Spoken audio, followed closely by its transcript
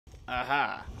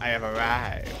Aha, I have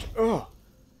arrived. Oh,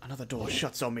 another door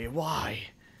shuts on me. Why?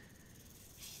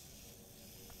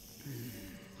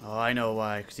 Oh, I know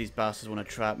why. Because these bastards want to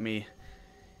trap me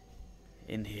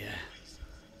in here.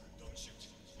 Don't shoot.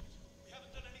 We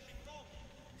haven't done anything wrong.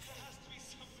 There has to be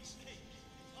some mistake.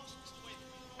 Ask Mr.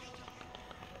 Weyland.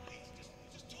 Please,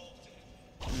 just talk to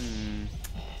him.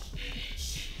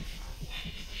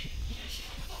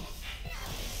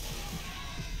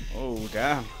 Oh,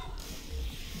 damn.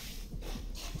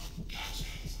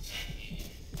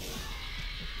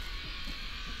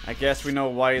 I guess we know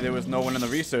why there was no one in the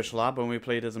research lab when we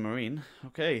played as a Marine.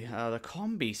 Okay, the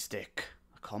combi stick.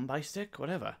 A combi stick?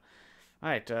 Whatever.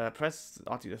 Alright, press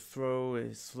RT to throw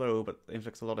is slow, but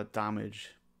inflicts a lot of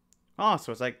damage. Oh,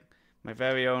 so it's like my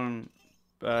very own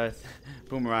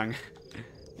boomerang.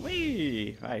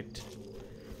 Whee! Right.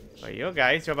 Well, you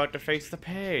guys, you're about to face the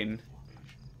pain.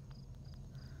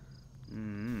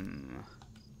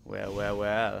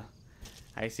 Well.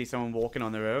 I see someone walking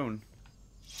on their own.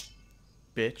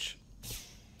 Bitch.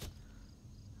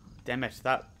 Damn it,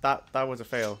 that was a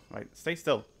fail. Right, stay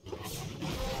still.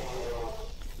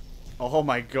 Oh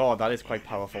my god, that is quite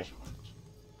powerful.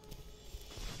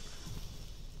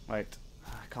 Right,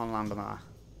 I can't land on that.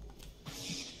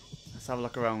 Let's have a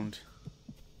look around.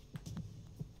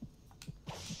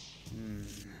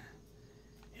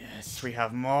 Yes, we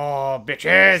have more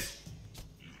bitches!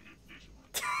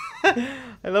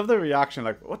 I love the reaction,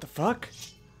 like, what the fuck?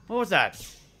 What was that?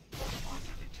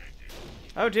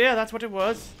 Oh dear, that's what it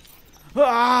was.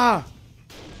 Ah!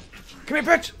 Come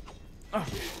here, bitch! Oh.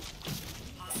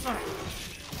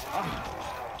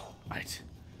 Right.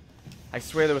 I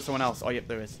swear there was someone else. Oh, yep,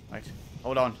 there is. Right.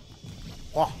 Hold on.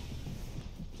 Oh.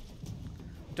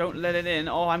 Don't let it in.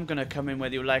 Oh, I'm gonna come in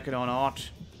whether you like it or not.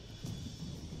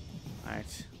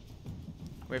 Right.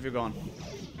 Where have you gone?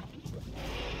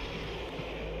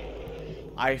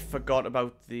 I forgot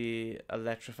about the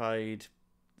electrified...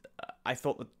 I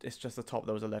thought that it's just the top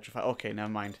that was electrified. Okay, never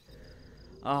mind.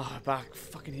 Ah, oh, back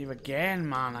fucking here again,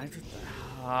 man.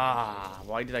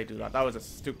 Why did I do that? That was a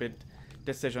stupid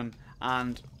decision.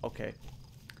 And, okay.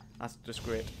 That's just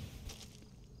great.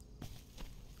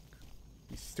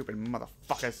 You stupid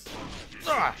motherfuckers.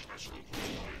 Ah!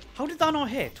 How did that not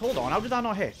hit? Hold on, how did that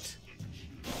not hit?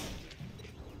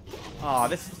 Ah,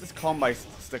 this combi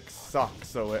stick sucks,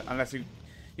 so unless you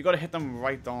gotta hit them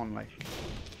right on, like.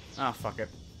 Ah, fuck it.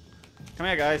 Come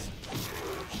here, guys.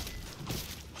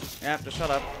 Yep, just shut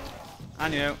up.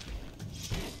 And you.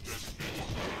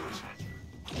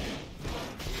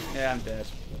 Yeah, I'm dead.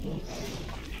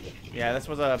 Yeah, this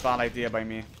was a bad idea by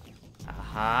me.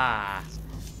 Aha.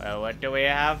 Well, what do we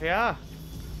have here?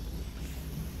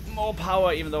 More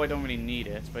power, even though I don't really need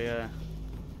it, but yeah.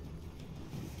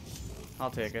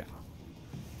 I'll take it.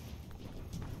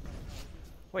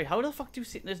 Wait, how the fuck do you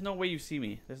see? There's no way you see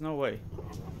me. There's no way.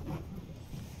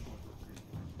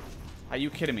 Are you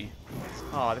kidding me?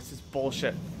 Oh, this is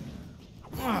bullshit.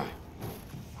 Ugh.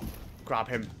 Grab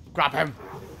him. Grab him.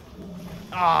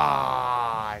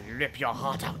 Ah, rip your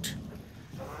heart out.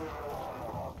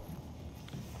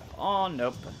 Oh,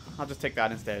 nope. I'll just take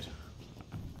that instead.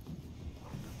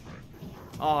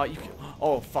 Oh, you can...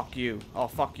 Oh, fuck you. Oh,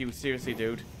 fuck you. Seriously,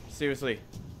 dude. Seriously.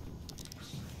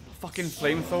 Fucking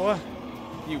flamethrower?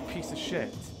 You piece of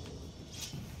shit.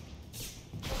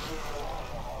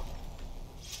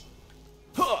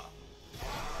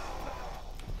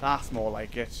 That's more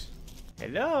like it.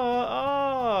 Hello?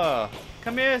 Oh!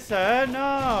 Come here, sir.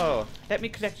 No! Let me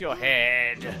collect your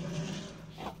head.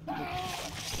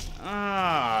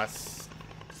 Ah,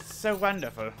 so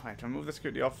wonderful. Right, remove the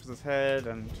security officer's head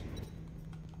and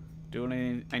do what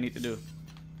I need to do.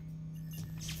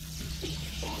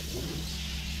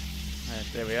 Right,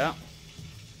 there we are.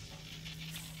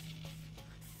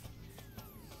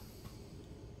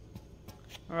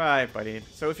 Alright, buddy.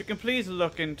 So if you can please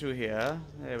look into here.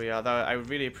 There we are. I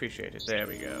really appreciate it. There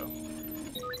we go.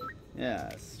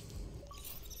 Yes.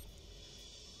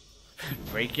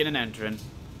 Breaking and entering.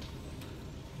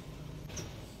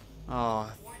 Oh,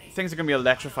 things are going to be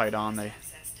electrified, aren't they?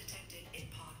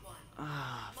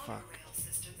 Ah, fuck.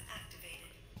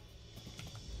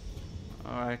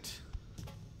 Alright.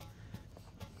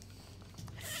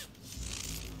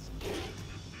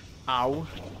 Ow.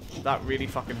 That really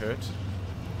fucking hurt.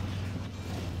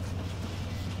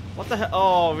 What the hell?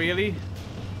 Oh, really?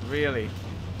 Really?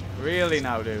 Really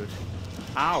now, dude?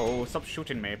 Ow, stop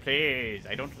shooting me, please.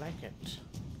 I don't like it.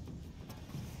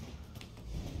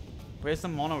 Where's the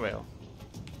monorail?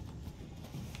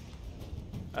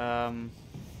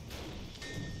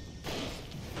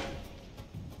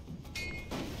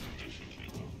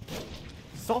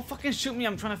 Stop fucking shooting me.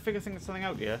 I'm trying to figure something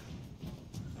out here.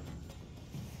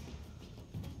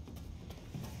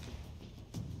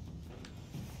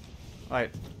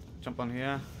 Right. Jump on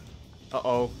here.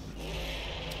 Uh-oh.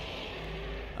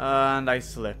 And I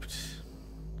slipped.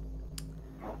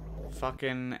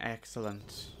 Fucking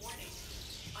excellent.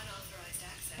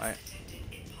 Right.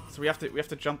 So we have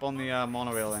to jump on the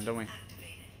monorail then, don't we?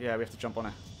 Yeah, we have to jump on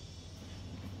it.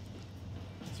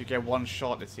 So you get one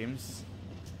shot, it seems.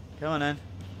 Come on then.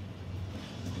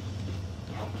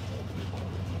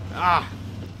 Ah!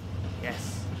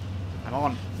 Yes. I'm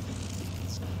on.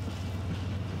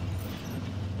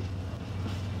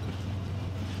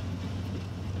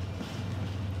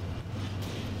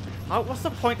 What's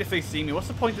the point if they see me? What's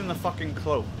the point in the fucking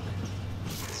cloak?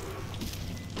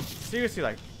 Seriously,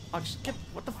 like, I'll just get.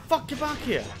 What the fuck? Get back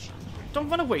here! Don't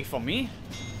run away from me!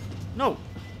 No!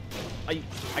 I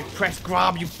pressed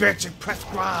grab, you bitch! I pressed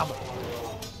grab!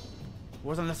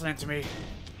 Wasn't listening to me.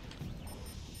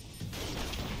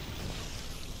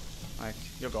 Right,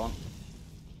 you're gone.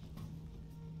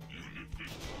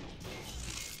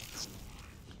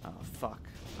 Oh, fuck.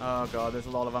 Oh, God, there's a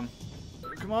lot of them.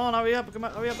 Come on, hurry up, come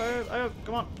on, hurry up,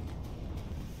 come on.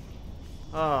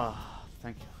 Ah,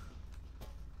 thank you.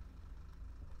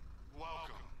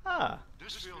 Welcome. Ah.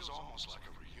 This feels almost like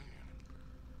a reunion.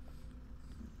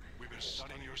 We've been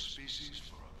studying your species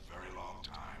for a very long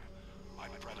time. My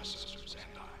predecessors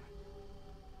and I.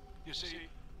 You see,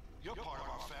 you're part of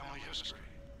our family history.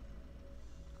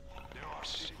 There are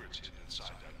secrets hidden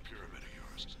inside that pyramid of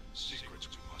yours. Secrets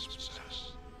we must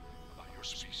possess. About your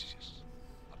species.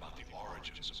 About the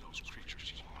origins of those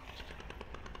creatures you hunt.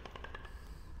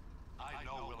 I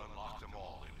know we'll unlock them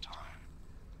all in time.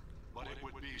 But it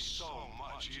would be so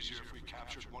much easier if we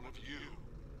captured one of you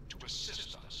to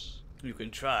assist us. You can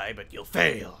try, but you'll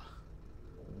fail.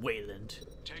 Weyland.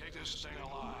 Take this thing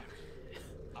alive.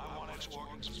 I want its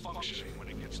organs functioning when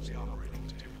it gets to the operating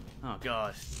table. Oh,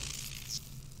 God.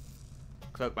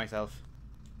 Cloak myself.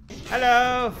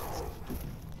 Hello!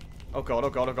 Oh, God, oh,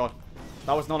 God, oh, God.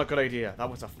 That was not a good idea. That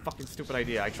was a fucking stupid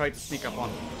idea. I tried to sneak up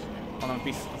on them.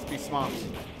 Let's be smart.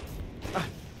 Ah,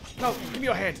 no, give me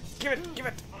your head. Give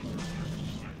it.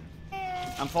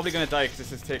 I'm probably gonna die because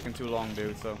this is taking too long,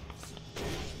 dude, so.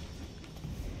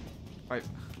 Right,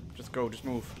 just go, just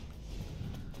move.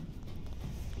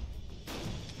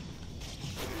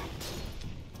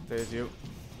 There's you.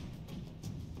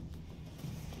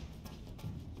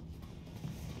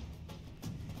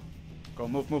 Go,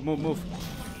 move.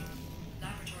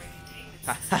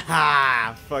 Ha ha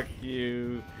ha! Fuck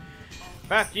you.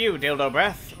 Fuck you, dildo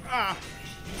breath. Ah.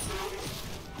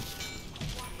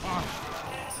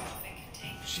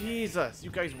 Jesus, you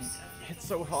guys hit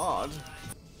so hard.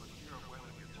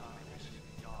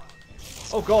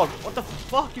 Oh God, what the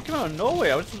fuck? You came out of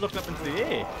nowhere. I was just looking up into the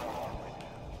air.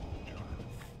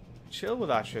 Chill with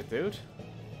that shit, dude.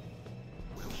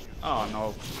 Oh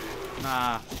no.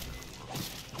 Nah.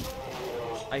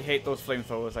 I hate those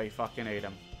flamethrowers. I fucking hate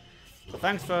them. But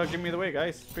thanks for giving me the way,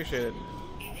 guys. Appreciate it.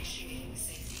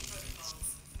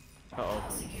 Uh-oh.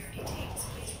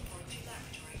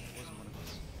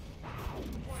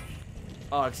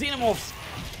 Oh, xenomorphs!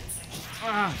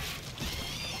 Ah!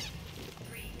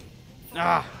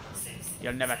 Ah!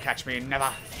 You'll never catch me, never!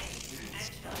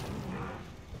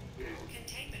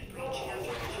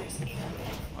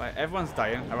 Alright, everyone's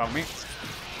dying around me.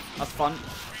 That's fun.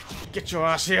 Get your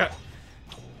ass here!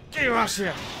 Get your ass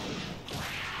here!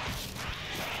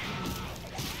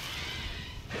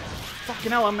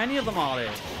 Fucking hell, how many of them are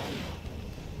there?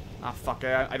 Ah, fuck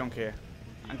it, I don't care.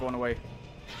 I'm going away.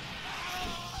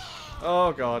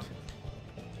 Oh God.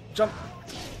 Jump!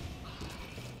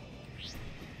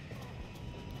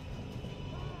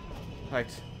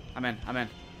 Right, I'm in.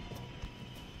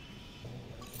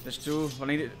 There's two. What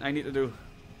I need to do.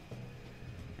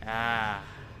 Ah.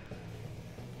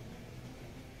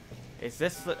 Is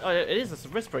this the, oh, it is a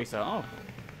wrist bracer. Oh.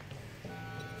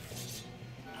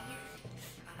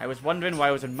 I was wondering why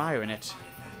I was admiring it.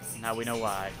 Now we know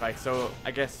why. Right, so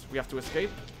I guess we have to escape.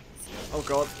 Oh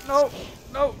God. No!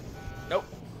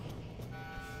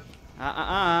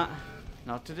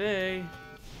 Not today.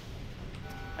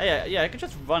 Oh, yeah, I could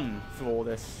just run through all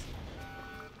this.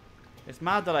 It's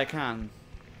mad that I can.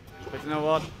 But you know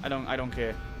what? I don't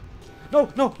care.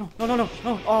 No!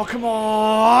 Oh, come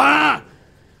on!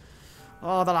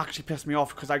 Oh, that actually pissed me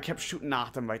off because I kept shooting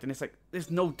at them, right? And it's like,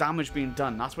 there's no damage being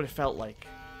done. That's what it felt like.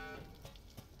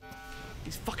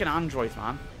 These fucking androids,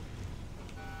 man.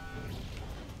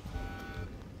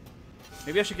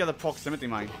 Maybe I should get the proximity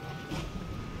mine.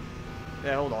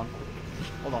 Yeah, hold on.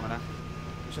 Hold on a minute.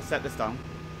 I should set this down.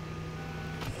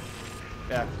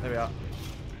 Yeah, there we are.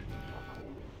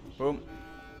 Boom.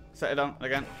 Set it down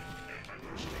again.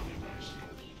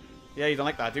 Yeah, you don't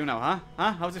like that, do you now, huh?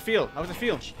 Huh? How does it feel? How does it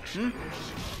feel? Hmm?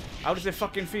 How does it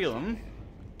fucking feel, hmm?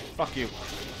 Fuck you.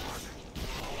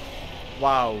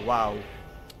 Wow, wow.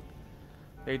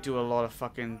 They do a lot of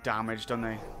fucking damage, don't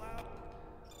they?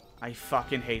 I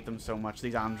fucking hate them so much,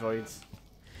 these androids.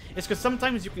 It's because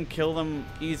sometimes you can kill them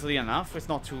easily enough, it's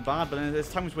not too bad, but then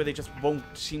there's times where they just won't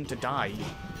seem to die.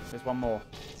 There's one more.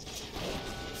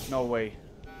 No way.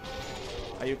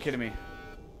 Are you kidding me?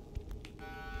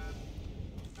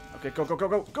 Okay, go, go, go,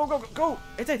 go, go, go, go!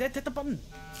 Hit the button!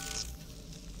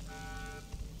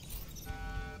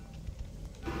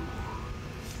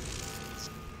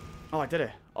 Oh, I did it.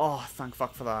 Oh, thank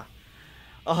fuck for that.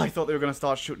 Oh, I thought they were going to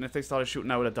start shooting. If they started shooting,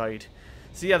 I would have died.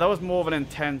 So yeah, that was more of an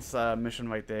intense mission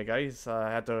right there, guys. I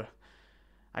had to...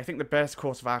 I think the best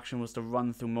course of action was to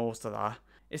run through most of that.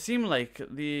 It seemed like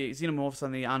the xenomorphs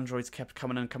and the androids kept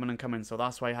coming and coming and coming, so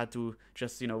that's why I had to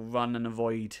just, you know, run and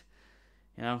avoid.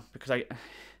 You know, because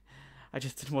I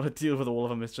just didn't want to deal with all of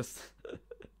them. It's just...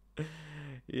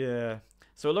 yeah.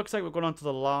 So it looks like we're going on to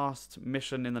the last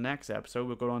mission in the next episode.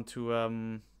 We're going on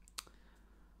to...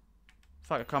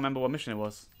 Fuck, I can't remember what mission it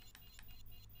was.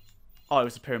 Oh, it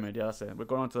was the pyramid. Yeah, that's it. We're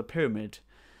going on to the pyramid.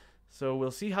 So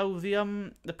we'll see how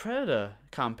the Predator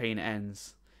campaign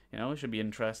ends. You know, it should be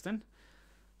interesting.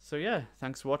 So yeah,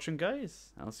 thanks for watching,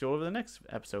 guys. I'll see you all over the next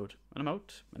episode. And I'm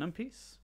out. And I'm peace.